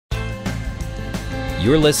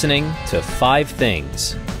You're listening to Five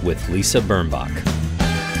Things with Lisa Birnbach.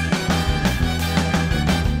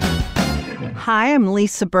 Hi, I'm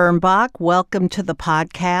Lisa Birnbach. Welcome to the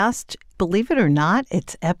podcast. Believe it or not,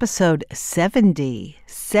 it's episode 70.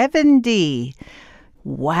 70.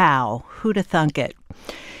 Wow, who'd have thunk it?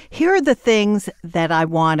 Here are the things that I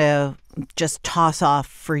want to just toss off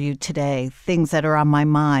for you today, things that are on my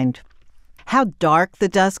mind. How dark the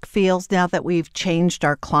dusk feels now that we've changed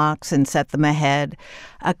our clocks and set them ahead.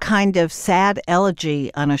 A kind of sad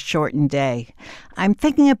elegy on a shortened day. I'm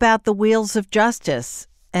thinking about the wheels of justice.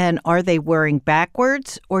 And are they whirring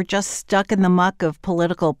backwards or just stuck in the muck of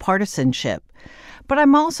political partisanship? But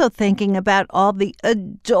I'm also thinking about all the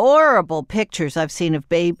adorable pictures I've seen of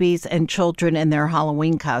babies and children in their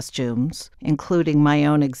Halloween costumes, including my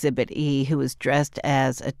own Exhibit E, who was dressed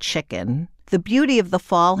as a chicken. The beauty of the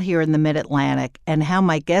fall here in the Mid-Atlantic, and how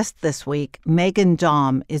my guest this week, Meghan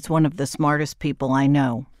Daum, is one of the smartest people I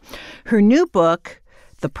know. Her new book,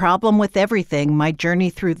 The Problem with Everything, My Journey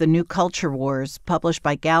Through the New Culture Wars, published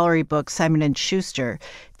by Gallery Books Simon & Schuster,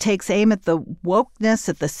 takes aim at the wokeness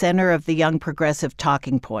at the center of the young progressive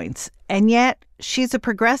talking points. And yet, she's a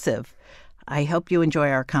progressive. I hope you enjoy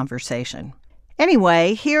our conversation.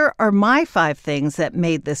 Anyway, here are my 5 things that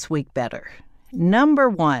made this week better. Number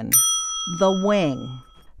 1, the wing.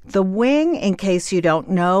 The wing, in case you don't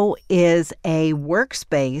know, is a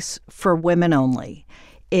workspace for women only.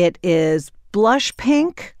 It is blush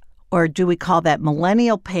pink, or do we call that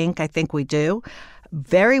millennial pink? I think we do.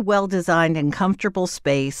 Very well-designed and comfortable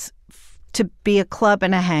space to be a club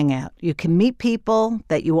and a hangout. You can meet people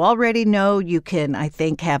that you already know. You can, I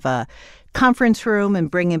think, have a conference room and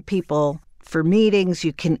bring in people for meetings.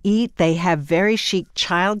 You can eat. They have very chic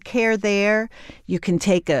childcare there. You can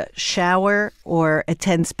take a shower or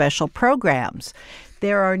attend special programs.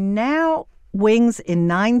 There are now wings in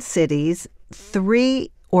 9 cities,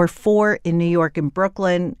 3 or 4 in New York and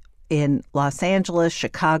Brooklyn, in Los Angeles,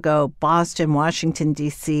 Chicago, Boston, Washington,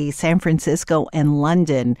 D.C., San Francisco, and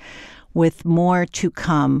London, with more to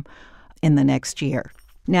come in the next year.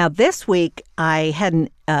 Now, this week, I had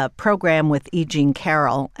a program with E. Jean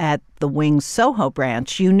Carroll at the Wings Soho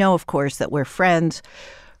branch. You know, of course, that we're friends.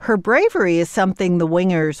 Her bravery is something the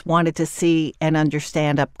wingers wanted to see and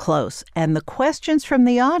understand up close. And the questions from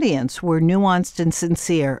the audience were nuanced and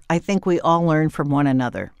sincere. I think we all learn from one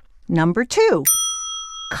another. Number 2,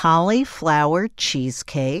 cauliflower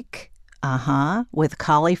cheesecake. With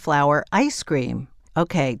cauliflower ice cream.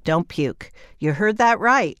 Okay, don't puke. You heard that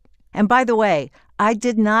right. And by the way, I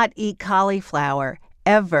did not eat cauliflower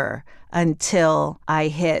ever until I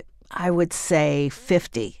hit, I would say,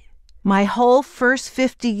 50. My whole first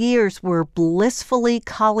 50 years were blissfully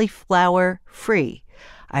cauliflower-free.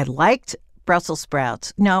 I liked Brussels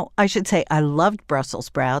sprouts. No, I should say I loved Brussels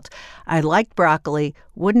sprouts. I liked broccoli,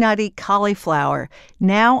 would not eat cauliflower.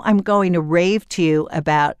 Now I'm going to rave to you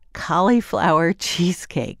about cauliflower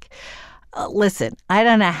cheesecake. Listen, I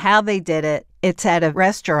don't know how they did it. It's at a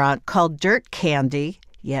restaurant called Dirt Candy.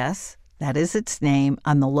 Yes, that is its name,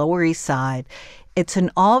 on the Lower East Side. It's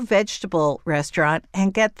an all-vegetable restaurant,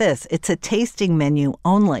 and get this, it's a tasting menu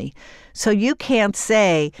only. So you can't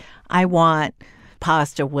say, I want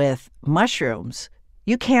pasta with mushrooms.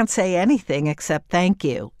 You can't say anything except thank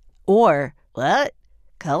you. Or, what?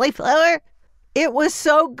 Cauliflower? It was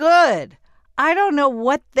so good. I don't know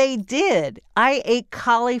what they did. I ate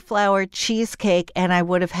cauliflower cheesecake, and I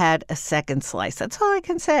would have had a second slice. That's all I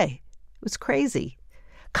can say. It was crazy.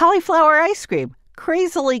 Cauliflower ice cream.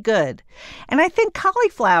 Crazily good. And I think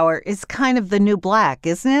cauliflower is kind of the new black,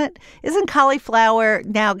 isn't it? Isn't cauliflower,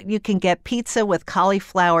 now you can get pizza with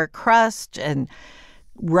cauliflower crust, and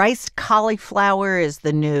riced cauliflower is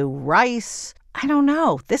the new rice. I don't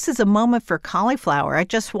know. This is a moment for cauliflower. I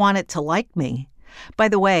just want it to like me. By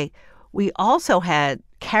the way, we also had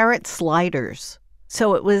carrot sliders.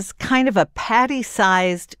 So it was kind of a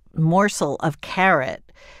patty-sized morsel of carrot,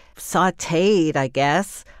 sautéed, I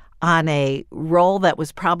guess, on a roll that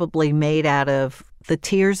was probably made out of the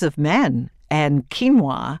tears of men and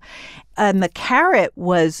quinoa. And the carrot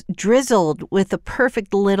was drizzled with a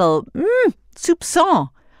perfect little soupçon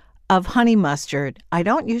of honey mustard. I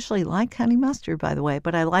don't usually like honey mustard, by the way,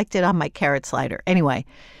 but I liked it on my carrot slider. Anyway,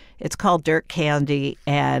 it's called Dirt Candy,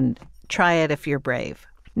 and try it if you're brave.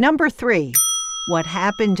 Number 3, what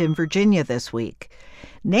happened in Virginia this week.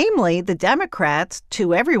 Namely, the Democrats,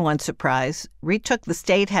 to everyone's surprise, retook the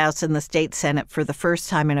State House and the State Senate for the first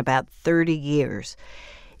time in about 30 years.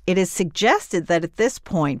 It is suggested that at this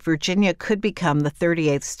point, Virginia could become the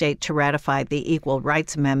 38th state to ratify the Equal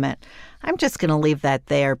Rights Amendment. I'm just going to leave that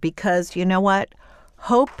there because, you know what?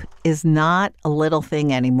 Hope is not a little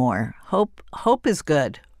thing anymore. Hope is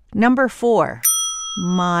good. Number 4,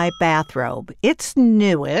 my bathrobe. It's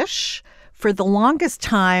newish. For the longest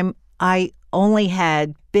time, I only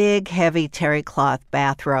had big, heavy terry cloth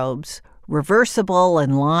bathrobes, reversible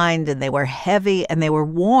and lined, and they were heavy and they were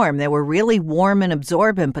warm. They were really warm and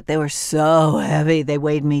absorbent, but they were so heavy they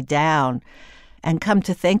weighed me down. And come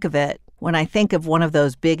to think of it, when I think of one of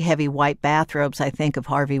those big, heavy white bathrobes, I think of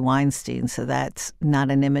Harvey Weinstein. So that's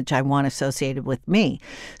not an image I want associated with me.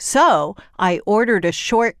 So I ordered a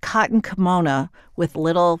short cotton kimono with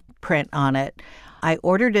little print on it. I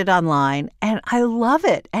ordered it online, and I love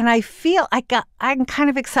it. And I feel I'm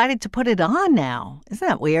kind of excited to put it on now. Isn't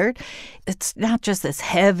that weird? It's not just this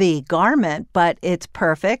heavy garment, but it's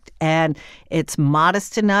perfect, and it's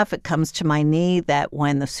modest enough. It comes to my knee that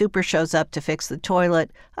when the super shows up to fix the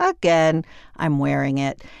toilet, again, I'm wearing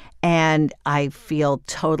it. And I feel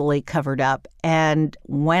totally covered up. And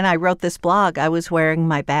when I wrote this blog, I was wearing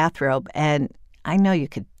my bathrobe, and I know you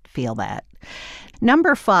could feel that.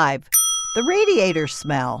 Number 5. The radiator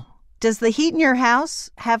smell. Does the heat in your house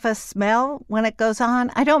have a smell when it goes on?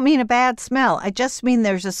 I don't mean a bad smell. I just mean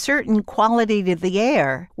there's a certain quality to the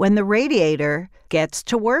air when the radiator gets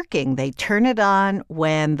to working. They turn it on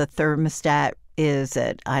when the thermostat is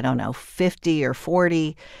at, 50 or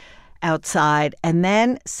 40 outside. And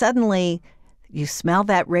then suddenly you smell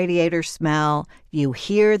that radiator smell. You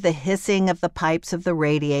hear the hissing of the pipes of the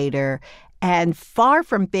radiator. And far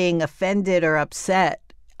from being offended or upset,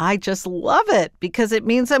 I just love it because it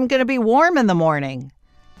means I'm going to be warm in the morning.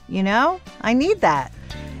 You know, I need that.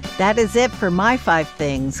 That is it for my 5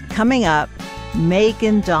 things. Coming up,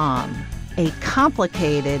 Meghan Daum, a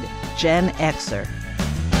complicated Gen Xer.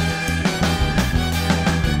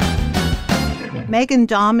 Meghan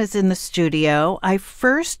Daum is in the studio. I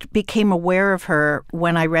first became aware of her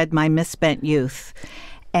when I read My Misspent Youth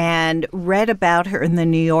and read about her in The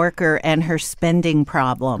New Yorker and her spending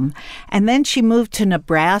problem. And then she moved to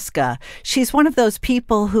Nebraska. She's one of those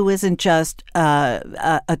people who isn't just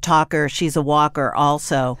a talker, she's a walker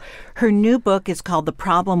also. Her new book is called The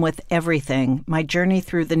Problem with Everything, My Journey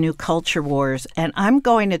Through the New Culture Wars. And I'm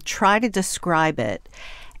going to try to describe it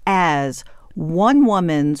as one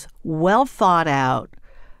woman's well-thought-out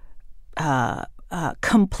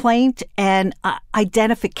complaint and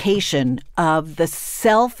identification of the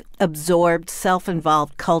self-absorbed,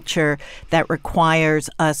 self-involved culture that requires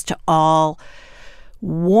us to all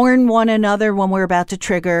warn one another when we're about to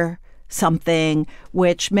trigger something,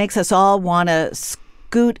 which makes us all want to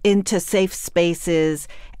scoot into safe spaces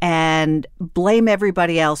and blame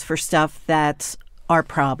everybody else for stuff that's our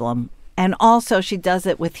problem. And also, she does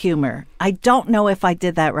it with humor. I don't know if I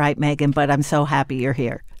did that right, Meghan, but I'm so happy you're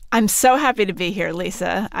here. I'm so happy to be here,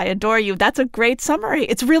 Lisa. I adore you. That's a great summary.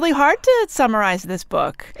 It's really hard to summarize this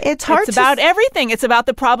book. It's hard. It's about everything. It's about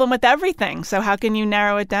the problem with everything. So how can you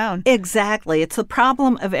narrow it down? Exactly. It's the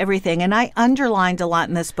problem of everything. And I underlined a lot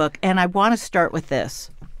in this book, and I want to start with this.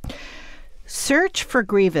 Search for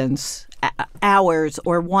grievance hours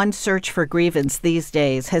or one search for grievance these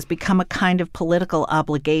days has become a kind of political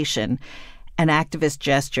obligation, an activist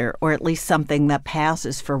gesture, or at least something that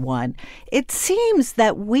passes for one. It seems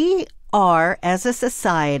that we are, as a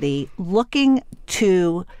society, looking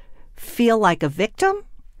to feel like a victim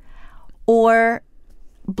or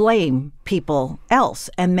blame people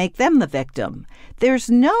else and make them the victim. There's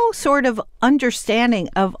no sort of understanding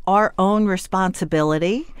of our own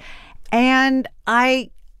responsibility. And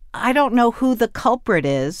I don't know who the culprit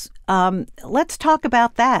is. Let's talk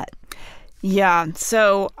about that. Yeah,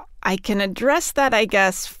 so I can address that, I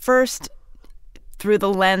guess, first through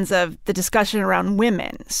the lens of the discussion around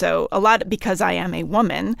women. So a lot, because I am a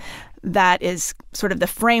woman, that is sort of the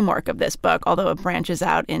framework of this book, although it branches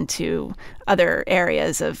out into other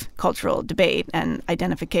areas of cultural debate and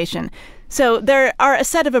identification. So there are a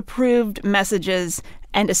set of approved messages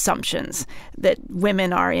and assumptions that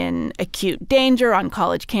women are in acute danger on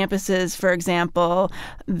college campuses, for example,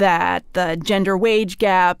 that the gender wage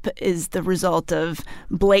gap is the result of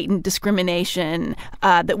blatant discrimination,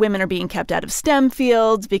 that women are being kept out of STEM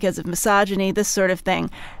fields because of misogyny, this sort of thing.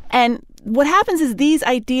 And what happens is these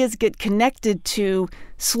ideas get connected to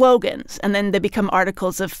slogans, and then they become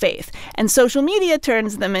articles of faith. And social media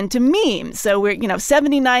turns them into memes. So we're,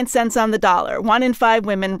 79 cents on the dollar, 1 in 5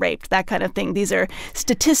 women raped, that kind of thing. These are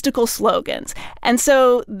statistical slogans. And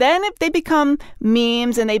so then if they become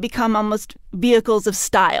memes and they become almost vehicles of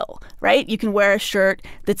style, right? You can wear a shirt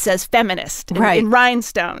that says feminist in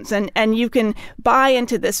rhinestones, and you can buy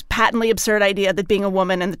into this patently absurd idea that being a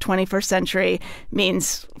woman in the 21st century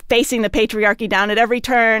means facing the patriarchy down at every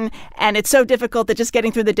turn, and it's so difficult that just getting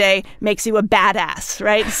getting through the day makes you a badass,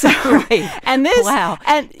 right? So, right. And this, wow,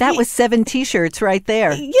 and that was 7 T-shirts right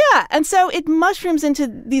there. Yeah, and so it mushrooms into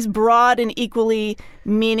these broad and equally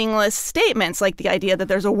meaningless statements, like the idea that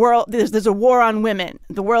there's a war on women,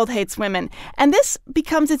 the world hates women, and this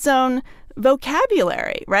becomes its own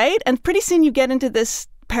vocabulary, right? And pretty soon you get into this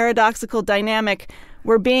paradoxical dynamic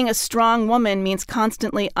where being a strong woman means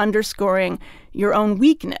constantly underscoring your own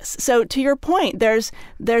weakness. So to your point, there's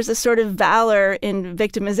a sort of valor in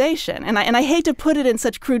victimization. And I hate to put it in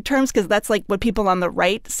such crude terms because that's like what people on the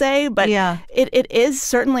right say, but it is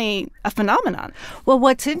certainly a phenomenon. Well,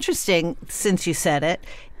 what's interesting, since you said it,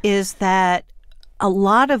 is that a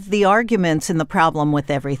lot of the arguments in The Problem with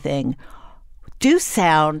Everything do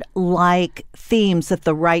sound like themes that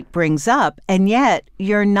the right brings up, and yet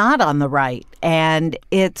you're not on the right. And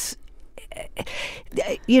it's,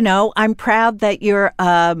 I'm proud that you're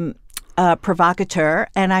a provocateur,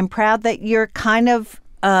 and I'm proud that you're kind of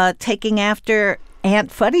taking after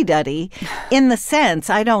Aunt Fuddy-Duddy in the sense,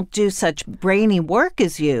 I don't do such brainy work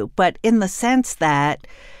as you, but in the sense that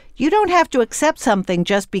you don't have to accept something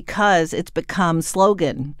just because it's become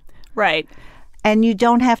slogan. Right. And you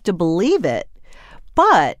don't have to believe it.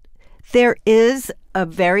 But there is a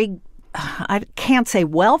very, I can't say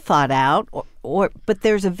well thought out, but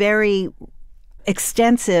there's a very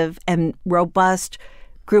extensive and robust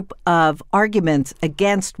group of arguments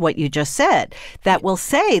against what you just said that will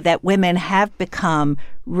say that women have become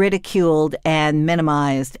ridiculed and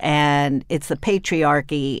minimized, and it's the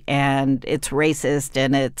patriarchy, and it's racist,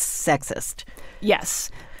 and it's sexist. Yes.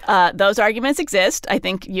 Those arguments exist. I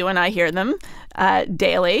think you and I hear them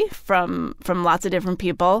daily from lots of different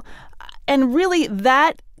people. And really,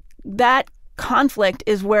 that conflict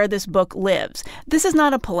is where this book lives. This is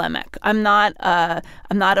not a polemic. I'm not a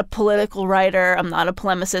political writer. I'm not a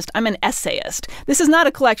polemicist. I'm an essayist. This is not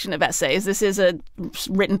a collection of essays. This is a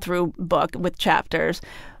written through book with chapters.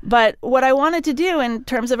 But what I wanted to do in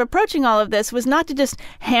terms of approaching all of this was not to just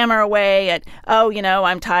hammer away at,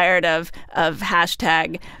 I'm tired of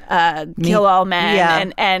hashtag kill all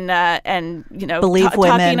men and believe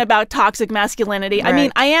women. Talking about toxic masculinity. Right. I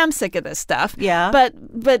mean, I am sick of this stuff. Yeah. But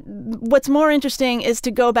what's more interesting is to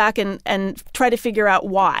go back and try to figure out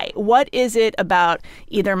why. What is it about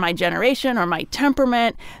either my generation or my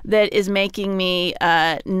temperament that is making me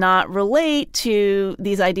not relate to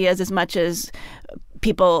these ideas as much as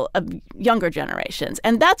people of younger generations?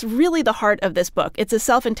 And that's really the heart of this book. It's a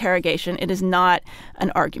self-interrogation. It is not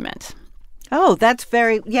an argument. Oh, that's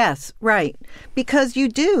yes, right. Because you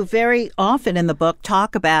do very often in the book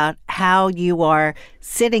talk about how you are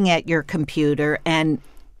sitting at your computer and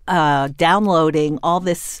downloading all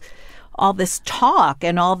this talk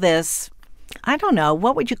and all this, I don't know,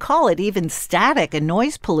 what would you call it, even static and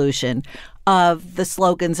noise pollution of the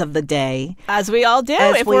slogans of the day. As we all do.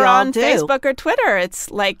 If we're on Facebook or Twitter, it's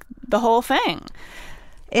like the whole thing.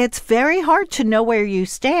 It's very hard to know where you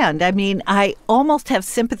stand. I mean, I almost have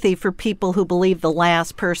sympathy for people who believe the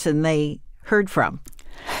last person they heard from.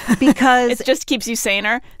 Because it just keeps you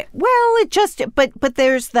saner. Well, but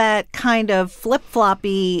there's that kind of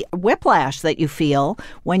flip-floppy whiplash that you feel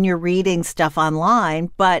when you're reading stuff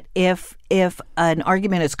online. But if an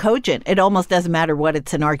argument is cogent, it almost doesn't matter what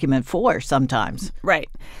it's an argument for sometimes. Right.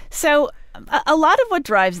 So a lot of what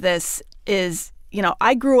drives this is,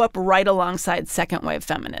 I grew up right alongside second wave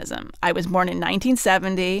feminism. I was born in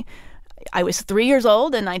 1970. I was 3 years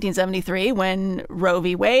old in 1973 when Roe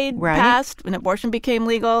v. Wade passed, when abortion became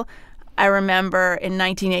legal. I remember in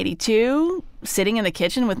 1982 sitting in the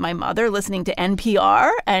kitchen with my mother listening to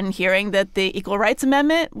NPR and hearing that the Equal Rights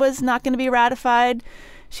Amendment was not going to be ratified.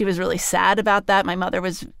 She was really sad about that. My mother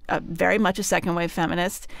was very much a second wave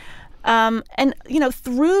feminist. And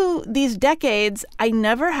through these decades, I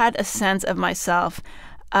never had a sense of myself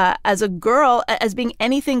as a girl as being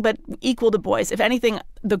anything but equal to boys. If anything,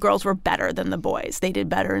 the girls were better than the boys. They did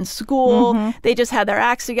better in school. Mm-hmm. They just had their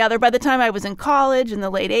acts together. By the time I was in college in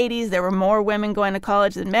the late 80s, there were more women going to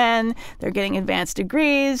college than men. They're getting advanced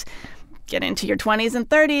degrees. Get into your 20s and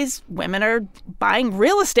 30s, women are buying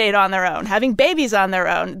real estate on their own, having babies on their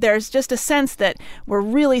own. There's just a sense that we're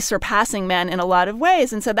really surpassing men in a lot of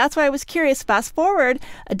ways. And so that's why I was curious. Fast forward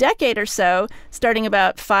a decade or so, starting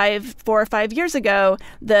about 4 or 5 years ago,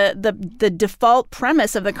 the default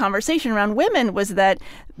premise of the conversation around women was that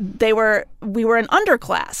we were an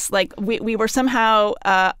underclass, like we were somehow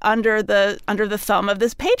under the thumb of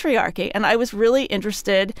this patriarchy. And I was really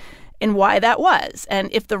interested in why that was, and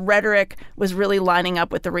if the rhetoric was really lining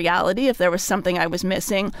up with the reality, if there was something I was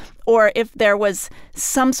missing, or if there was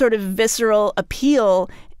some sort of visceral appeal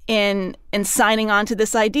in signing on to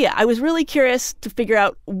this idea. I was really curious to figure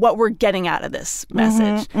out what we're getting out of this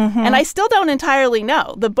message. And I still don't entirely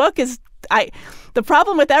know. The book is the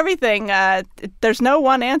problem with everything, there's no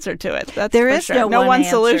one answer to it. That's there for is sure. no one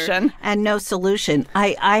solution. And no solution.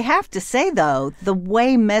 I have to say, though, the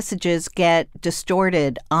way messages get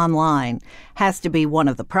distorted online has to be one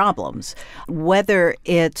of the problems. Whether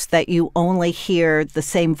it's that you only hear the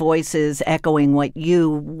same voices echoing what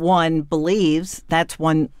one believes, that's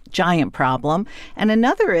one giant problem. And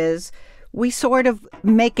another is we sort of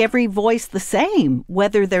make every voice the same,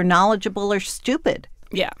 whether they're knowledgeable or stupid.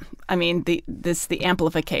 Yeah. I mean, the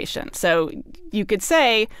amplification. So you could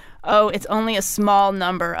say, oh, it's only a small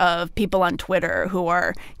number of people on Twitter who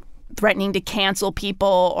are threatening to cancel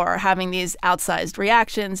people or having these outsized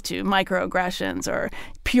reactions to microaggressions or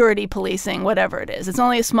purity policing, whatever it is. It's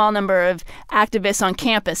only a small number of activists on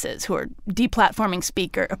campuses who are platforming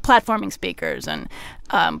speakers and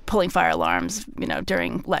pulling fire alarms,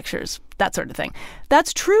 during lectures, that sort of thing.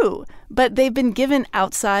 That's true, but they've been given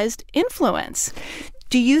outsized influence.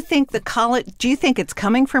 Do you think do you think it's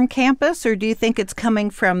coming from campus, or do you think it's coming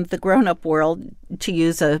from the grown-up world, to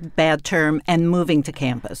use a bad term, and moving to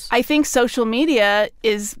campus? I think social media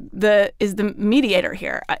is the mediator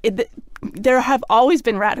here. There have always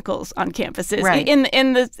been radicals on campuses. Right. In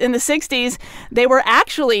the 60s, they were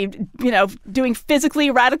actually, doing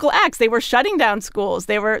physically radical acts. They were shutting down schools.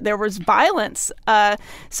 There was violence.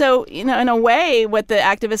 So, in a way, what the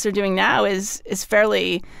activists are doing now is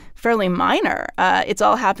fairly minor. It's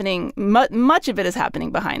all happening. Much of it is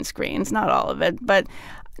happening behind screens, not all of it. But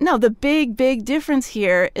no, the big difference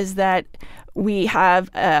here is that we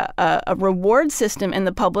have a reward system in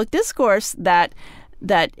the public discourse that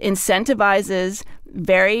incentivizes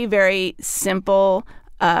very, very simple,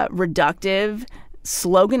 reductive,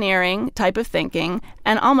 sloganeering type of thinking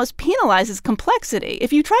and almost penalizes complexity.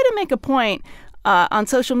 If you try to make a point on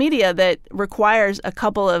social media that requires a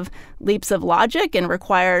couple of leaps of logic and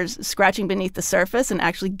requires scratching beneath the surface and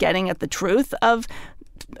actually getting at the truth of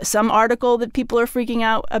some article that people are freaking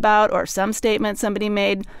out about or some statement somebody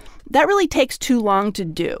made, that really takes too long to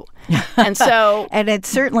do. And so and it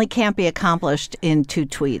certainly can't be accomplished in 2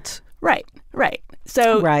 tweets. Right.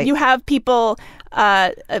 So you have people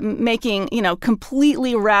making,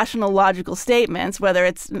 completely rational, logical statements, whether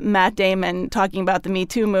it's Matt Damon talking about the Me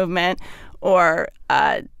Too movement or,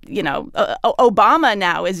 Obama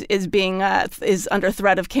now is under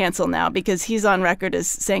threat of cancel now because he's on record as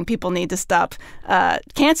saying people need to stop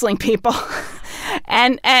canceling people.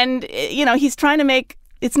 and he's trying to make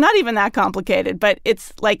it's not even that complicated, but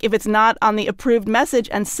it's like if it's not on the approved message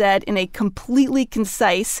and said in a completely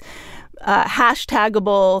concise,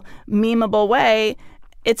 hashtagable, memeable way,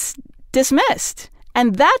 it's dismissed.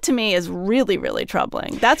 And that, to me, is really, really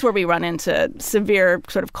troubling. That's where we run into severe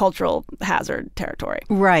sort of cultural hazard territory.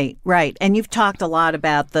 Right. And you've talked a lot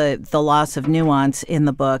about the loss of nuance in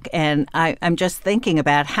the book. And I'm just thinking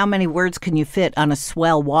about how many words can you fit on a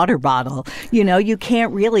swell water bottle? You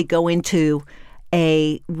can't really go into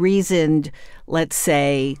a reasoned, let's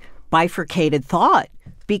say, bifurcated thought,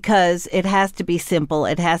 because it has to be simple,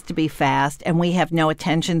 it has to be fast, and we have no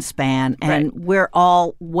attention span. And we're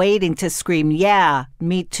all waiting to scream, yeah,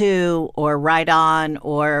 me too, or right on,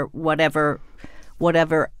 or whatever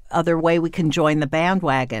other way we can join the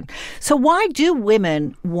bandwagon. So why do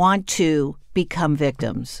women want to become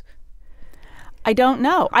victims? I don't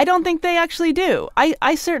know. I don't think they actually do.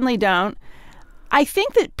 I certainly don't. I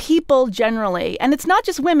think that people generally, and it's not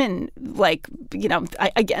just women,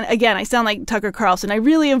 again, I sound like Tucker Carlson. I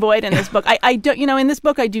really avoid in this book. I don't, in this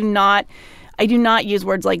book, I do not use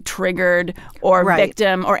words like triggered or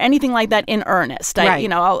victim or anything like that in earnest.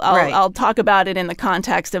 I'll talk about it in the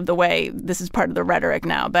context of the way this is part of the rhetoric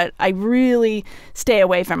now, but I really stay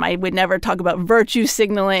away from. I would never talk about virtue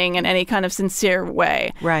signaling in any kind of sincere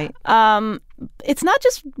way. Right. It's not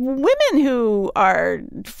just women who are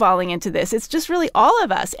falling into this. It's just really all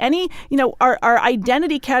of us. Our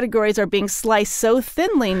identity categories are being sliced so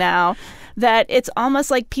thinly now that it's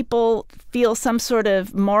almost like people feel some sort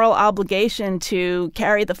of moral obligation to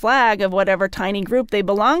carry the flag of whatever tiny group they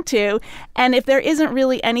belong to. And if there isn't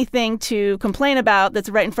really anything to complain about that's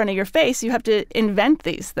right in front of your face, you have to invent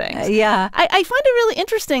these things. Yeah. I find it really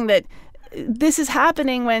interesting that this is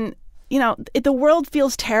happening when the world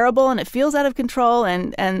feels terrible and it feels out of control,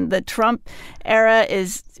 and the Trump era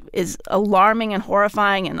is alarming and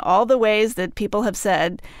horrifying in all the ways that people have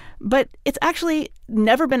said. But it's actually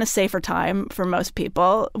never been a safer time for most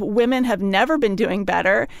people. Women have never been doing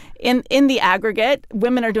better. In the aggregate,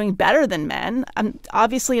 women are doing better than men.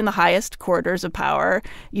 Obviously, in the highest corridors of power,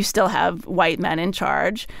 you still have white men in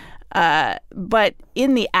charge. But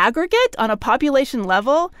in the aggregate, on a population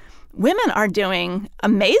level, women are doing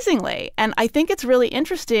amazingly. And I think it's really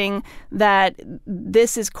interesting that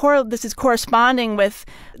this is corresponding with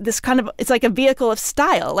this kind of, it's like a vehicle of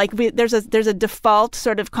style. Like there's a default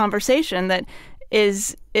sort of conversation that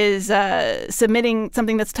is submitting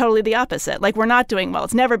something that's totally the opposite. Like, we're not doing well.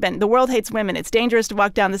 It's never been. The world hates women. It's dangerous to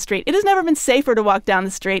walk down the street. It has never been safer to walk down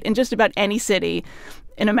the street in just about any city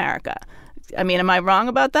in America. I mean, am I wrong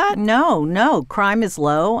about that? No. Crime is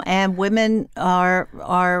low, and women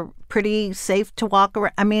are pretty safe to walk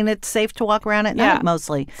around. I mean, it's safe to walk around at night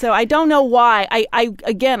mostly. So I don't know why.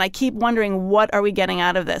 I keep wondering, what are we getting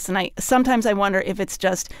out of this? And sometimes I wonder if it's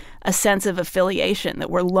just a sense of affiliation, that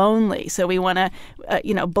we're lonely, so we want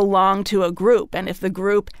to, belong to a group. And if the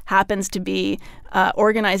group happens to be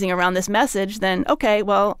organizing around this message, then okay,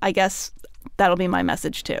 well, I guess that'll be my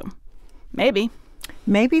message too. Maybe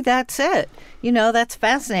that's it. That's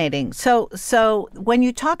fascinating. So when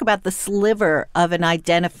you talk about the sliver of an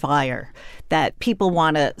identifier that people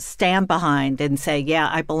want to stand behind and say, yeah,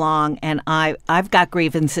 I belong, and I've got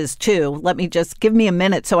grievances too. Give me a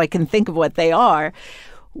minute so I can think of what they are.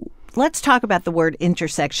 Let's talk about the word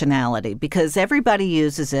intersectionality, because everybody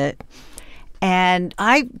uses it. And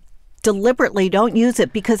I deliberately don't use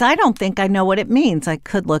it because I don't think I know what it means. I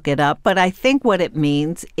could look it up, but I think what it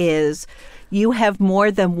means is you have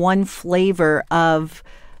more than one flavor of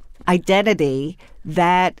identity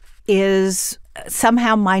that is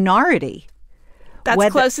somehow minority.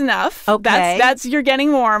 That's close enough. Okay. That's you're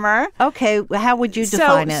getting warmer. Okay. How would you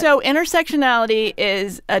define it? So intersectionality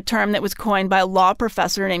is a term that was coined by a law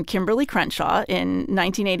professor named Kimberly Crenshaw in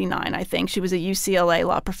 1989, I think. She was a UCLA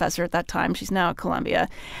law professor at that time. She's now at Columbia.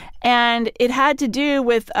 And it had to do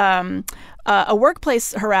with a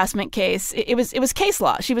workplace harassment case. It was case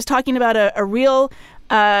law. She was talking about a real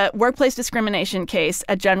workplace discrimination case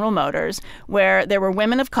at General Motors, where there were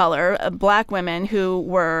women of color, black women, who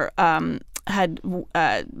were had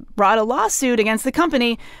brought a lawsuit against the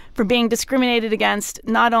company for being discriminated against,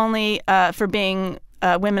 not only for being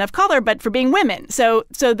women of color, but for being women. So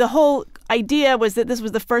the whole idea was that this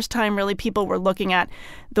was the first time really people were looking at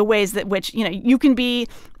the ways that which you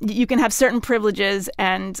can have certain privileges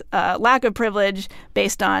and lack of privilege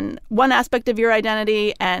based on one aspect of your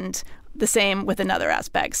identity, and the same with another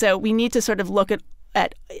aspect. So we need to sort of look at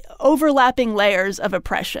overlapping layers of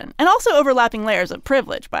oppression, and also overlapping layers of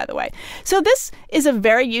privilege, by the way. So this is a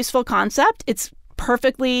very useful concept. It's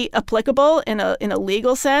perfectly applicable in a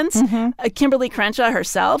legal sense. Mm-hmm. Kimberly Crenshaw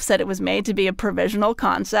herself said it was made to be a provisional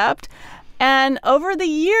concept. And over the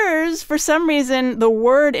years, for some reason, the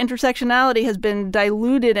word intersectionality has been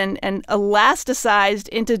diluted and elasticized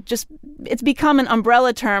into it's become an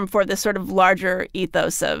umbrella term for this sort of larger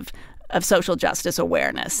ethos of social justice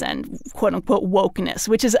awareness and quote-unquote wokeness,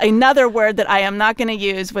 which is another word that I am not going to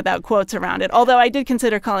use without quotes around it, although I did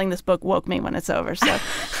consider calling this book Woke Me when it's over. So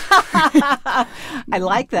I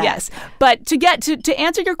like that. Yes. But to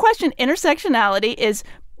answer your question, intersectionality is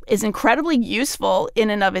incredibly useful in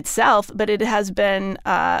and of itself, but it has been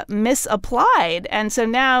misapplied. And so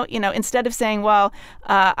now, instead of saying, well,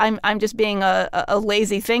 I'm just being a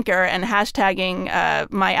lazy thinker and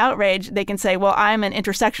hashtagging my outrage, they can say, well, I'm an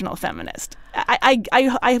intersectional feminist.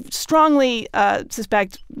 I strongly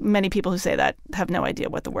suspect many people who say that have no idea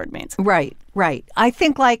what the word means. Right. I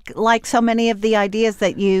think like so many of the ideas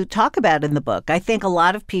that you talk about in the book, I think a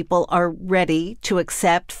lot of people are ready to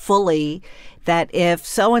accept fully that if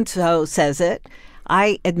so-and-so says it,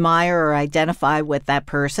 I admire or identify with that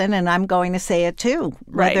person, and I'm going to say it too,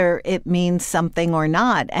 whether it means something or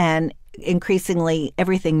not. And increasingly,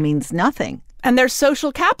 everything means nothing. And there's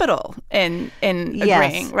social capital in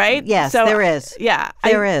agreeing, right? Yes, so, there is. Yeah.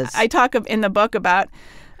 There is. I talk in the book about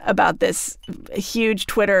this huge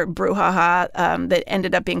Twitter brouhaha that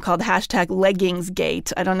ended up being called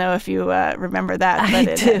 #Leggingsgate. I don't know if you remember that. But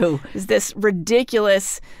I do. It was this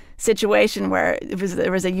ridiculous situation where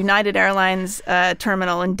there was a United Airlines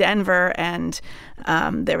terminal in Denver, and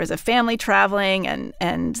there was a family traveling,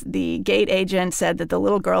 and the gate agent said that the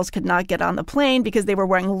little girls could not get on the plane because they were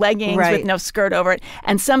wearing leggings with no skirt over it.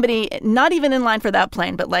 And somebody, not even in line for that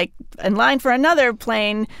plane, but like in line for another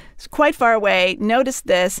plane quite far away, noticed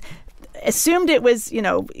this, assumed it was,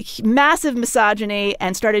 massive misogyny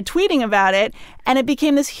and started tweeting about it. And it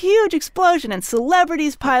became this huge explosion and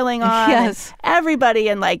celebrities piling on. Yes. And everybody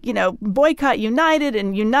and boycott United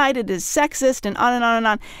and United is sexist and on and on and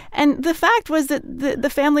on. And the fact was that the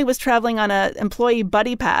family was traveling on an employee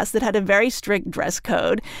buddy pass that had a very strict dress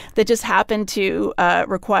code that just happened to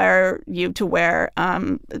require you to wear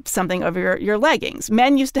something over your leggings.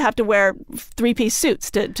 Men used to have to wear 3-piece suits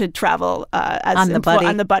to travel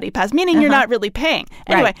on the buddy pass, meaning you're not really paying.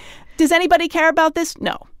 Anyway, Right. Does anybody care about this?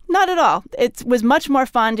 No. Not at all. It was much more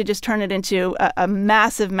fun to just turn it into a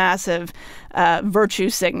massive, massive virtue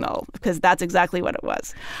signal, because that's exactly what it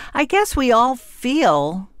was. I guess we all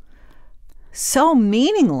feel so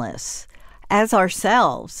meaningless as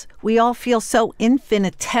ourselves. We all feel so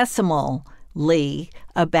infinitesimally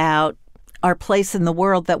about our place in the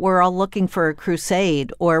world that we're all looking for a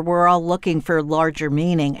crusade, or we're all looking for larger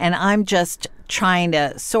meaning. And I'm just trying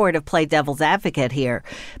to sort of play devil's advocate here,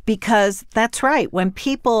 because that's right. When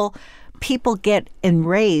people get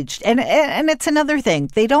enraged, and it's another thing,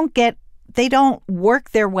 they don't work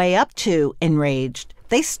their way up to enraged.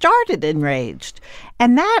 They started enraged,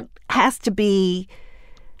 and that has to be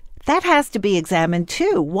examined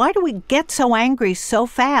too. Why do we get so angry so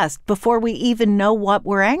fast before we even know what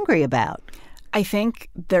we're angry about? I think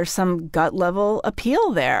there's some gut level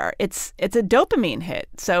appeal there. It's a dopamine hit.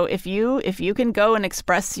 So if you can go and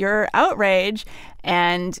express your outrage,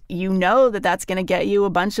 and you know that that's going to get you a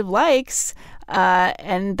bunch of likes,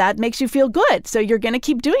 and that makes you feel good, so you're going to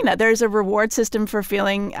keep doing that. There's a reward system for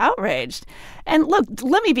feeling outraged. And look,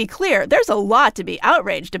 let me be clear. There's a lot to be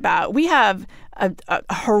outraged about. We have a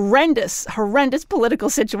horrendous political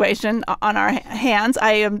situation on our hands.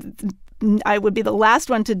 I would be the last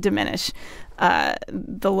one to diminish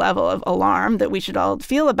the level of alarm that we should all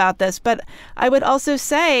feel about this. But I would also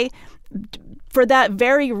say, for that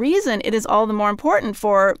very reason, it is all the more important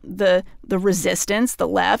for the resistance, the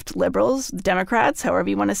left, liberals, Democrats, however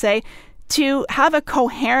you want to say, to have a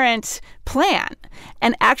coherent plan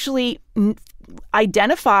and actually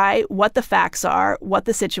identify what the facts are, what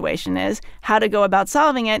the situation is, how to go about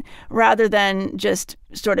solving it, rather than just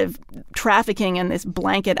sort of trafficking in this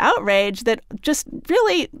blanket outrage that just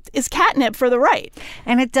really is catnip for the right.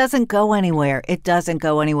 And it doesn't go anywhere. It doesn't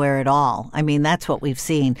go anywhere at all. I mean, that's what we've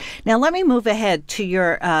seen. Now, let me move ahead to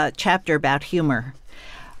your chapter about humor,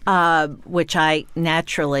 which I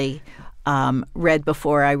naturally read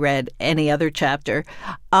before I read any other chapter.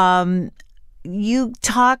 You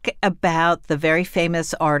talk about the very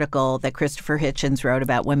famous article that Christopher Hitchens wrote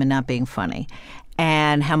about women not being funny,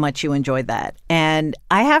 and how much you enjoyed that. And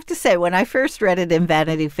I have to say, when I first read it in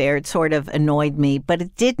Vanity Fair, it sort of annoyed me, but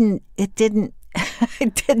it didn't it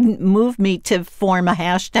didn't move me to form a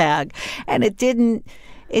hashtag, and it didn't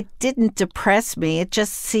depress me. It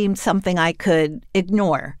just seemed something I could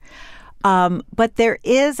ignore. But there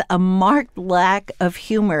is a marked lack of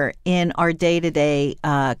humor in our day-to-day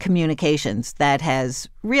communications that has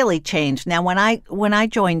really changed. Now, when I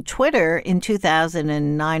joined Twitter in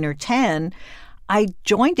 2009 or 10, I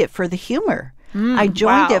joined it for the humor. I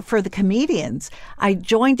joined it for the comedians. I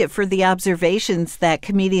joined it for the observations that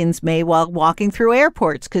comedians made while walking through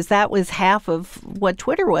airports, because that was half of what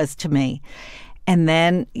Twitter was to me. And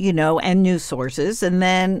then, and news sources. And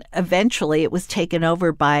then eventually it was taken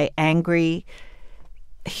over by angry,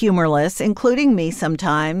 humorless, including me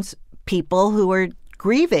sometimes, people who are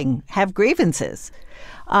grieving, have grievances.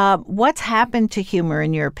 What's happened to humor,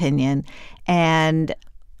 in your opinion? And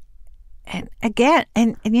again,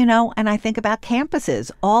 and I think about campuses.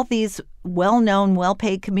 All these well-known,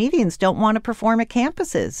 well-paid comedians don't want to perform at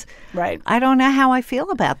campuses. Right. I don't know how I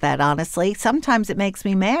feel about that, honestly. Sometimes it makes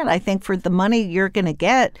me mad. I think for the money you're going to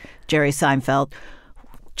get, Jerry Seinfeld,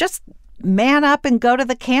 just man up and go to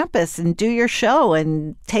the campus and do your show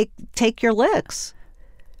and take your licks.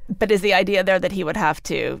 But is the idea there that he would have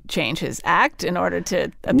to change his act in order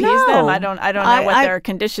to appease them? I don't know what their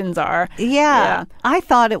conditions are. Yeah. I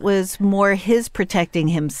thought it was more his protecting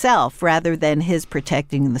himself rather than his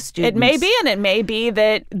protecting the students. It may be, and it may be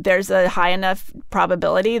that there's a high enough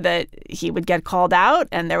probability that he would get called out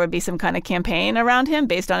and there would be some kind of campaign around him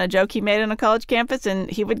based on a joke he made on a college campus,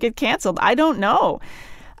 and he would get canceled. I don't know.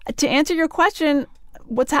 To answer your question,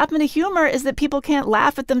 what's happened to humor is that people can't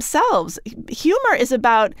laugh at themselves. Humor is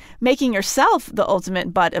about making yourself the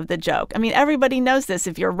ultimate butt of the joke. I mean, everybody knows this.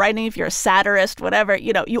 If you're writing, if you're a satirist, whatever,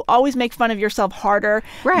 you always make fun of yourself harder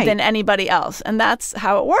than anybody else. And that's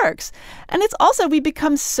how it works. And it's also, we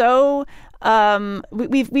become so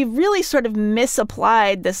we've really sort of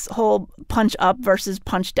misapplied this whole punch up versus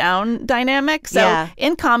punch down dynamic. So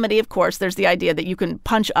in comedy, of course, there's the idea that you can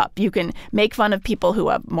punch up. You can make fun of people who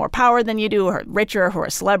have more power than you do, or richer, who are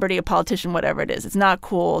a celebrity, a politician, whatever it is. It's not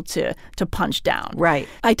cool to punch down. Right.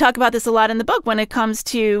 I talk about this a lot in the book when it comes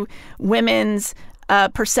to women's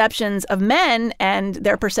perceptions of men and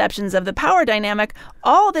their perceptions of the power dynamic.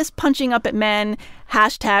 All this punching up at men,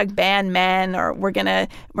 hashtag ban men, or we're gonna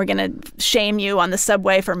shame you on the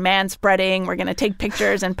subway for manspreading. We're gonna take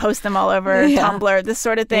pictures and post them all over Tumblr. This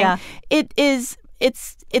sort of thing. Yeah. It's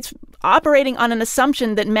operating on an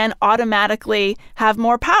assumption that men automatically have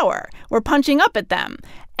more power. We're punching up at them.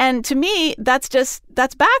 And to me, that's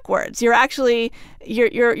backwards. You're actually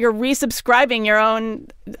you're resubscribing your own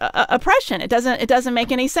oppression. It doesn't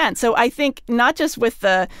make any sense. So I think not just with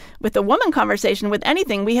the woman conversation, with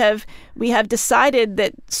anything, we have decided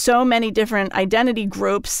that so many different identity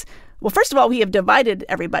groups. Well, first of all, we have divided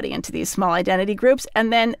everybody into these small identity groups,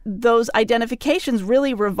 and then those identifications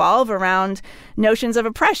really revolve around notions of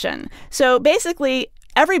oppression. So basically,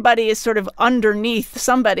 everybody is sort of underneath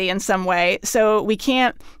somebody in some way, so we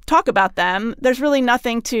can't talk about them. There's really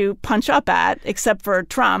nothing to punch up at except for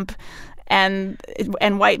Trump and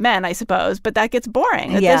white men, I suppose, but that gets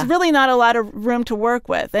boring. Yeah. There's really not a lot of room to work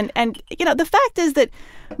with. And the fact is that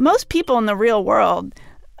most people in the real world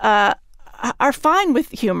are fine with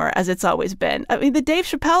humor, as it's always been. I mean, the Dave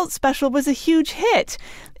Chappelle special was a huge hit.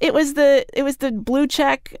 It was the blue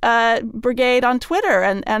check brigade on Twitter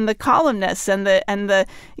and the columnists and the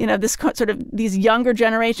this sort of these younger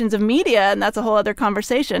generations of media, and that's a whole other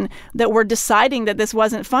conversation, that were deciding that this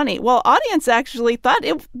wasn't funny. Well, audience actually thought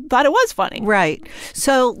it was funny. Right.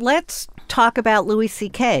 So let's talk about Louis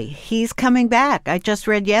C.K. He's coming back. I just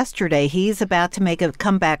read yesterday he's about to make a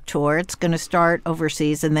comeback tour. It's going to start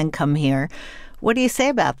overseas and then come here. What do you say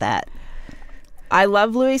about that? I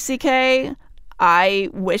love Louis C.K. I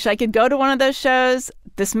wish I could go to one of those shows.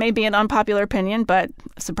 This may be an unpopular opinion, but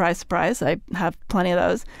surprise, surprise, I have plenty of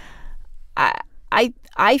those.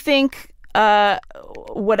 I think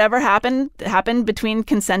whatever happened between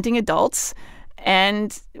consenting adults,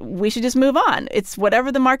 and we should just move on. It's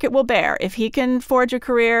whatever the market will bear. If he can forge a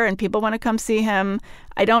career and people want to come see him,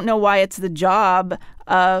 I don't know why it's the job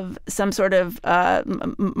of some sort of set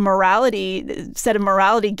of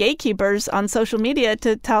morality gatekeepers on social media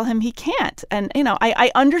to tell him he can't. And,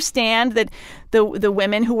 I understand that the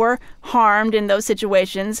women who were harmed in those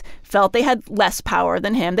situations felt they had less power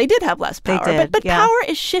than him. They did have less power. But power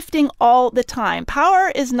is shifting all the time.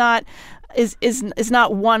 Power is not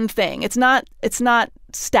not one thing. It's not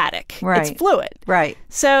static. Right. It's fluid. Right.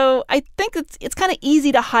 So I think it's kind of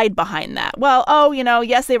easy to hide behind that. Well,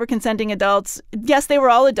 yes, they were consenting adults. Yes, they were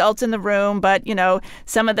all adults in the room, but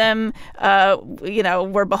some of them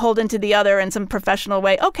were beholden to the other in some professional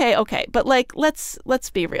way. Okay. But let's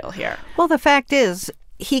be real here. Well, the fact is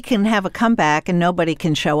he can have a comeback and nobody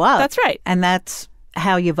can show up. That's right. And that's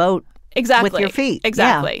how you vote. Exactly. With your feet.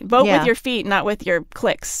 Exactly. Yeah. Vote with your feet, not with your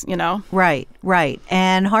clicks, Right.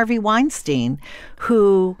 And Harvey Weinstein,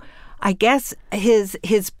 who I guess his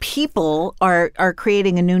people are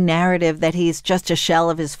creating a new narrative that he's just a shell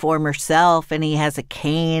of his former self, and he has a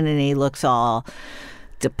cane and he looks all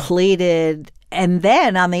depleted. And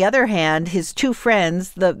then, on the other hand, his two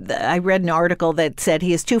friends, I read an article that said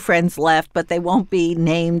he has two friends left, but they won't be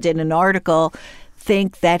named in an article,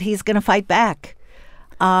 think that he's going to fight back.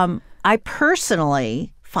 I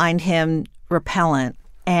personally find him repellent,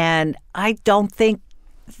 and I don't think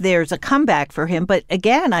there's a comeback for him. But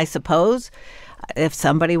again, I suppose if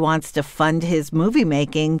somebody wants to fund his movie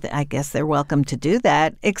making, I guess they're welcome to do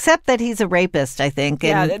that, except that he's a rapist, I think,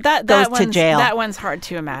 and goes to jail. That one's hard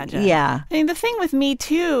to imagine. Yeah. I mean, the thing with Me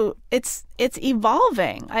Too, it's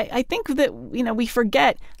evolving. I think that, we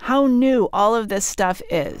forget how new all of this stuff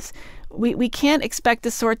is. We can't expect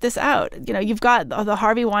to sort this out. You've got the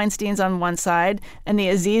Harvey Weinsteins on one side and the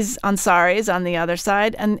Aziz Ansaris on the other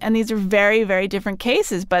side, and these are very, very different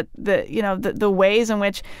cases. But the ways in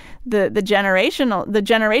which the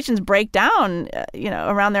generations break down,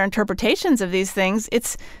 around their interpretations of these things,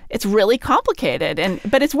 it's really complicated.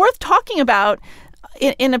 But it's worth talking about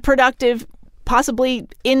in a productive, possibly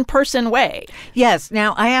in-person way. Yes.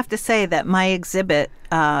 Now I have to say that my exhibit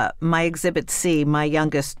C, my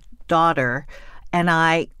youngest daughter, and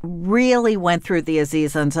I really went through the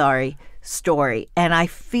Aziz Ansari story. And I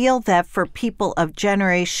feel that for people of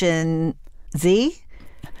Generation Z,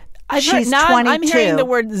 she's 22. I'm hearing the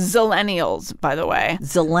word zillennials, by the way.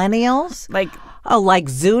 Zillennials? Like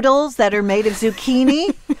zoodles that are made of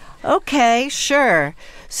zucchini? Okay, sure.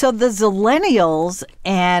 So the zillennials,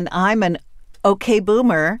 and I'm an okay,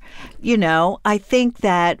 boomer, I think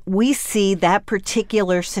that we see that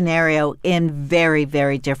particular scenario in very,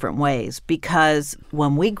 very different ways, because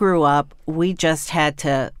when we grew up, we just had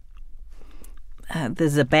to,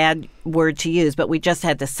 this is a bad word to use, but we just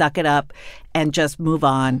had to suck it up and just move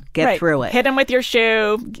on, get through it. Hit him with your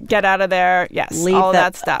shoe, get out of there. Yes, all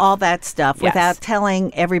that stuff. All that stuff, yes. Without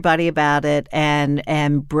telling everybody about it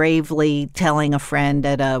and bravely telling a friend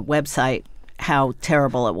at a website how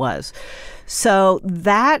terrible it was. So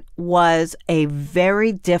that was a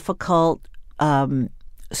very difficult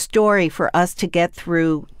story for us to get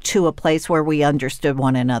through to a place where we understood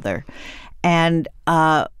one another. And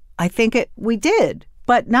I think we did,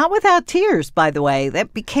 but not without tears, by the way.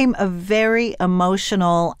 That became a very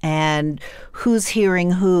emotional and who's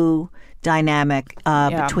hearing who dynamic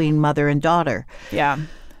between mother and daughter. Yeah.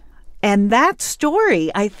 And that story,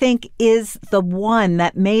 I think, is the one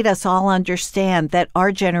that made us all understand that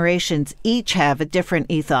our generations each have a different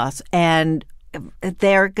ethos, and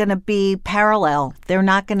they're going to be parallel. They're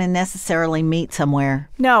not going to necessarily meet somewhere.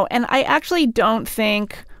 No, and I actually don't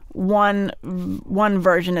think one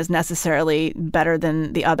version is necessarily better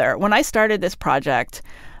than the other. When I started this project,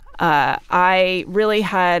 I really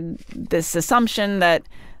had this assumption that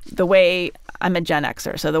the way I'm a Gen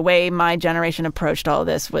Xer, so the way my generation approached all of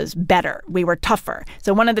this was better. We were tougher.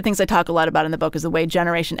 So one of the things I talk a lot about in the book is the way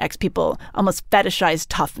Generation X people almost fetishize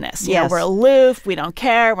toughness. You know, we're aloof, we don't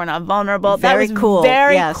care, we're not vulnerable. Very that was cool.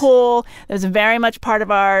 Very cool. That was very much part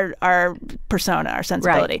of our persona, our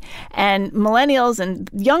sensibility. Right. And millennials and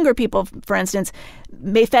younger people, for instance,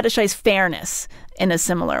 may fetishize fairness in a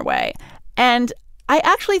similar way. And I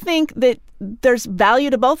actually think that there's value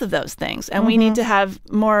to both of those things, and we need to have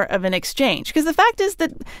more of an exchange. Because the fact is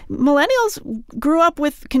that millennials grew up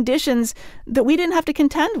with conditions that we didn't have to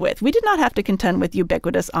contend with. We did not have to contend with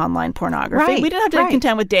ubiquitous online pornography. Right, we didn't have to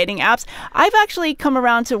contend with dating apps. I've actually come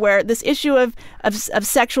around to where this issue of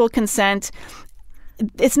sexual consent,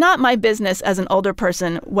 it's not my business as an older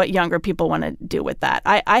person what younger people want to do with that.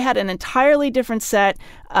 I had an entirely different set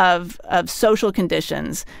of social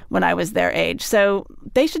conditions when I was their age. So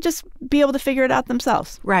they should just be able to figure it out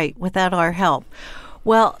themselves. Right, without our help.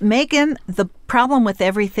 Well, Meghan, The Problem with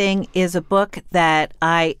Everything is a book that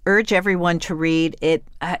I urge everyone to read. It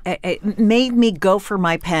made me go for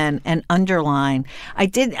my pen and underline.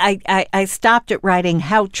 I stopped at writing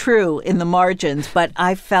 "how true" in the margins, but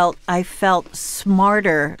I felt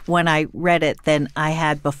smarter when I read it than I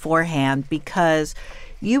had beforehand, because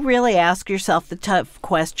you really ask yourself the tough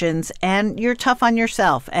questions and you're tough on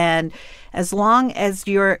yourself. And as long as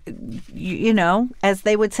you're, as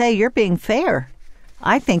they would say, you're being fair.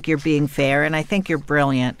 I think you're being fair, and I think you're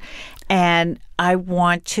brilliant. And I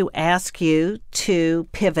want to ask you to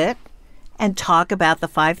pivot and talk about the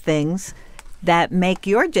 5 things that make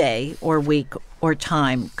your day or week or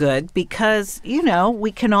time good, because,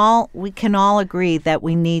 we can all agree that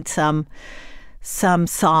we need some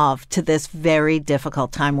solve to this very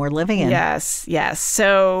difficult time we're living in. Yes.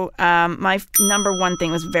 So my number one thing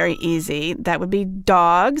was very easy. That would be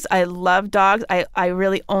dogs. I love dogs. I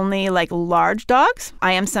really only like large dogs.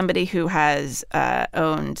 I am somebody who has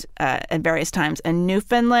owned at various times a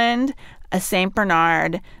Newfoundland, a Saint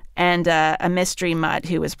Bernard, and a mystery mutt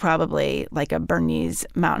who was probably like a Bernese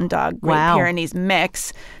mountain dog, Great Pyrenees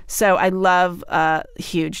mix. So I love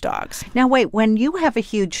huge dogs. Now, wait, when you have a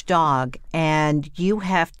huge dog and you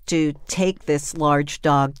have to take this large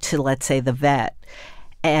dog to, let's say, the vet,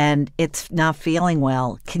 and it's not feeling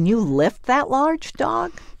well, can you lift that large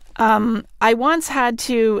dog? I once had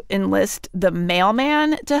to enlist the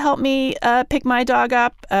mailman to help me pick my dog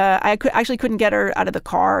up. I couldn't get her out of the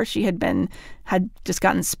car. She had just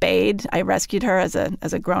gotten spayed. I rescued her as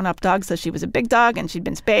a grown-up dog, so she was a big dog, and she'd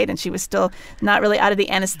been spayed, and she was still not really out of the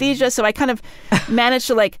anesthesia. So I kind of managed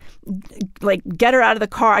to like get her out of the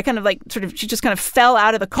car. I kind of she just kind of fell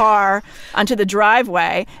out of the car onto the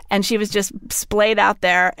driveway, and she was just splayed out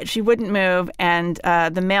there. She wouldn't move, and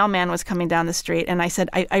the mailman was coming down the street, and I said,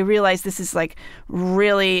 I realized this is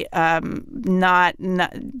really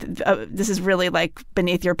this is really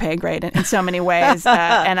beneath your pay grade in so many ways,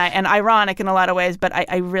 and ironic in a lot of ways, but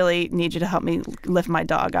I really need you to help me lift my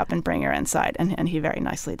dog up and bring her inside, and he very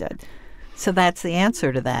nicely did. So that's the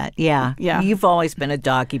answer to that. Yeah. You've always been a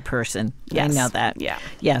doggy person. Yes. I know that. Yeah.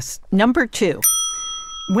 Yes. Number 2.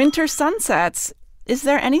 Winter sunsets. Is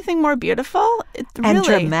there anything more beautiful? And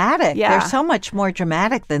dramatic. Yeah. They're so much more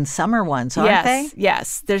dramatic than summer ones, aren't they?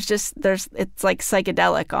 Yes. It's like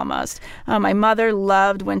psychedelic almost. My mother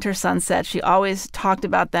loved winter sunsets. She always talked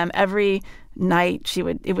about them every night.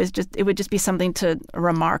 It would just be something to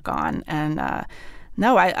remark on. And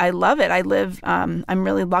No, I love it. I live, I'm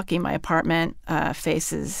really lucky. My apartment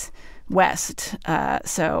faces west,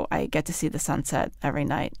 so I get to see the sunset every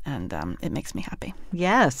night, and it makes me happy.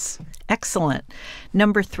 Yes. Excellent.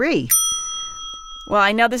 Number 3. Well,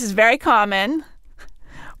 I know this is very common.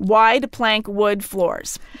 Wide plank wood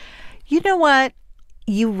floors. You know what?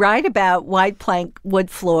 You write about wide plank wood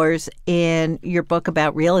floors in your book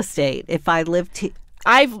about real estate. If I lived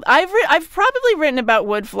I've probably written about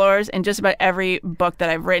wood floors in just about every book that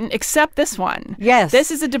I've written, except this one. Yes. This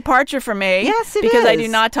is a departure for me. Yes, it because is. I do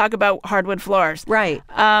not talk about hardwood floors. Right.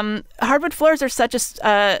 Hardwood floors are such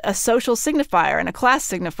a social signifier and a class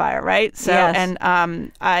signifier, right? So, yes.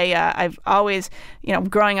 And I've always,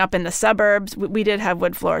 growing up in the suburbs, we did have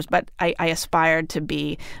wood floors, but I aspired to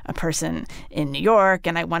be a person in New York,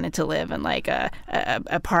 and I wanted to live in like a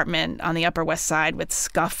apartment on the Upper West Side with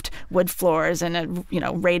scuffed wood floors and a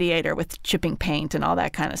radiator with chipping paint and all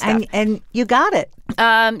that kind of stuff. And you got it.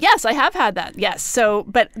 Yes, I have had that. Yes. So,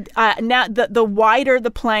 but now the wider the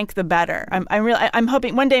plank, the better. I'm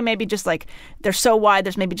hoping one day maybe just like they're so wide,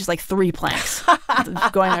 there's maybe just like 3 planks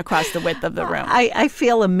going across the width of the room. I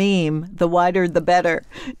feel a meme. The wider, the better.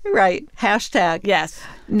 Right. Hashtag. Yes.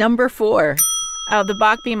 Number 4. Oh, the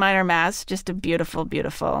Bach B minor Mass, just a beautiful,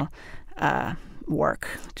 beautiful work.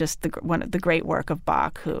 Just one of the great work of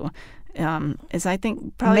Bach, who is, I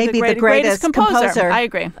think, probably maybe the greatest composer. I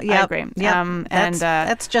agree. Yep. I agree. Yep.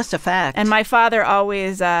 That's just a fact. And my father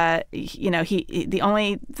always, the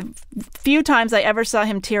few times I ever saw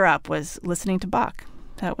him tear up was listening to Bach.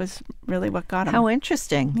 That was really what got him. How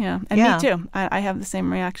interesting. Yeah, and me too. I have the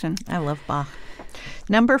same reaction. I love Bach.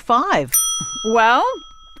 Number 5. Well,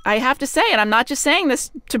 I have to say, and I'm not just saying this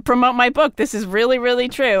to promote my book, this is really, really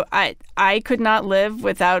true. I could not live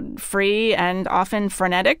without free and often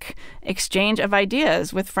frenetic exchange of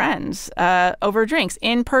ideas with friends over drinks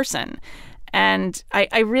in person. And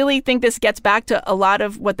I really think this gets back to a lot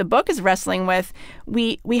of what the book is wrestling with.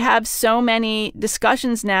 We have so many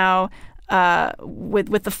discussions now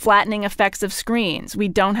with the flattening effects of screens. We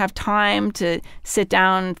don't have time to sit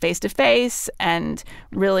down face to face and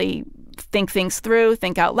really think things through,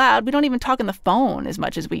 think out loud. We don't even talk on the phone as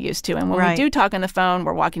much as we used to. And when we do talk on the phone,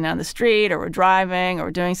 we're walking down the street or we're driving or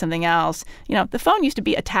we're doing something else. The phone used to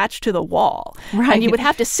be attached to the wall. Right. And you would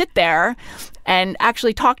have to sit there and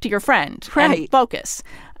actually talk to your friend and focus.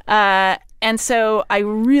 And so I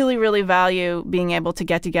really, really value being able to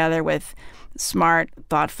get together with smart,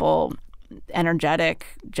 thoughtful, energetic,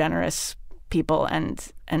 generous people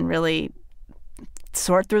and really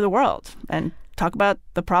sort through the world and talk about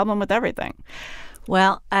the problem with everything.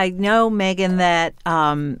 Well, I know, Meghan, that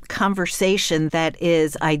conversation that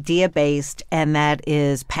is idea-based and that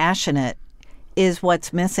is passionate is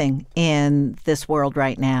what's missing in this world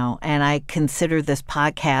right now. And I consider this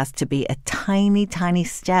podcast to be a tiny, tiny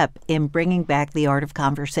step in bringing back the art of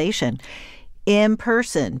conversation in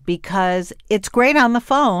person, because it's great on the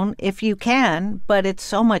phone if you can, but it's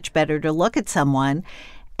so much better to look at someone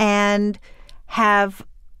and have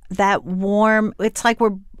that warm, it's like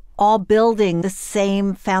we're all building the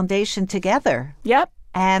same foundation together. Yep.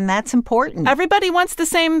 And that's important. Everybody wants the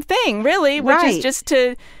same thing, really, which is just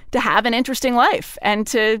to have an interesting life and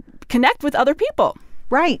to connect with other people.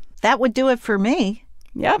 Right. That would do it for me.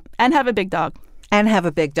 Yep. And have a big dog. And have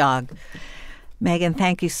a big dog. Meghan,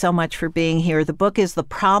 thank you so much for being here. The book is The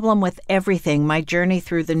Problem with Everything, My Journey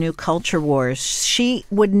Through the New Culture Wars. She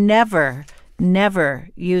would never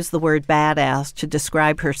use the word badass to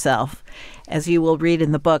describe herself, as you will read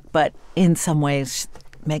in the book, but in some ways,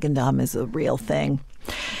 Meghan Daum is a real thing.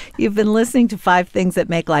 You've been listening to 5 Things That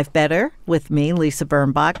Make Life Better with me, Lisa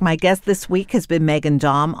Birnbach. My guest this week has been Meghan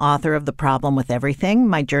Daum, author of The Problem with Everything,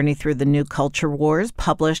 My Journey Through the New Culture Wars,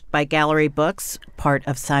 published by Gallery Books, part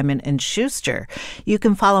of Simon & Schuster. You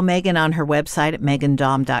can follow Meghan on her website at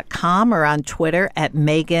meghandaum.com or on Twitter at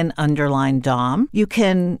Meghan_Daum. You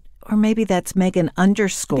can, or maybe that's Meghan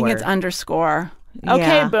 _. I think it's underscore. Okay,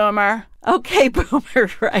 Yeah. boomer. Okay,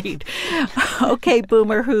 boomer, right. Okay,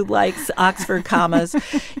 boomer who likes Oxford commas.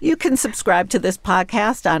 You can subscribe to this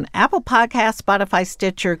podcast on Apple Podcasts, Spotify,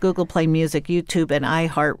 Stitcher, Google Play Music, YouTube, and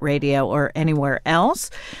iHeartRadio, or anywhere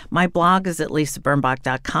else. My blog is at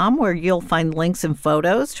lisabirnbach.com, where you'll find links and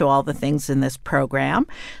photos to all the things in this program.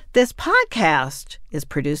 This podcast is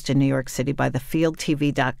produced in New York City by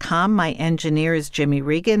thefieldtv.com. My engineer is Jimmy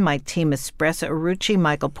Regan. My team is Spressa Arucci,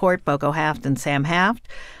 Michael Port, Bogo Haft, and Sam Haft.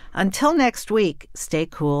 Until next week, stay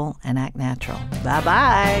cool and act natural.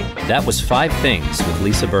 Bye-bye. That was 5 Things with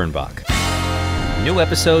Lisa Birnbach. New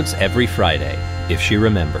episodes every Friday, if she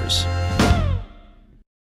remembers.